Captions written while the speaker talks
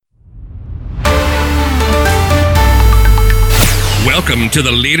Welcome to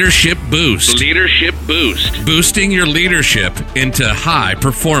the Leadership Boost. Leadership Boost. Boosting your leadership into high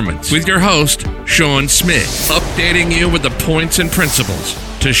performance with your host, Sean Smith. Updating you with the points and principles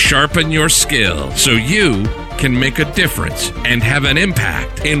to sharpen your skill so you can make a difference and have an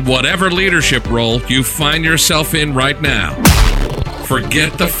impact in whatever leadership role you find yourself in right now.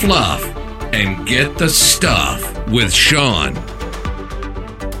 Forget the fluff and get the stuff with Sean.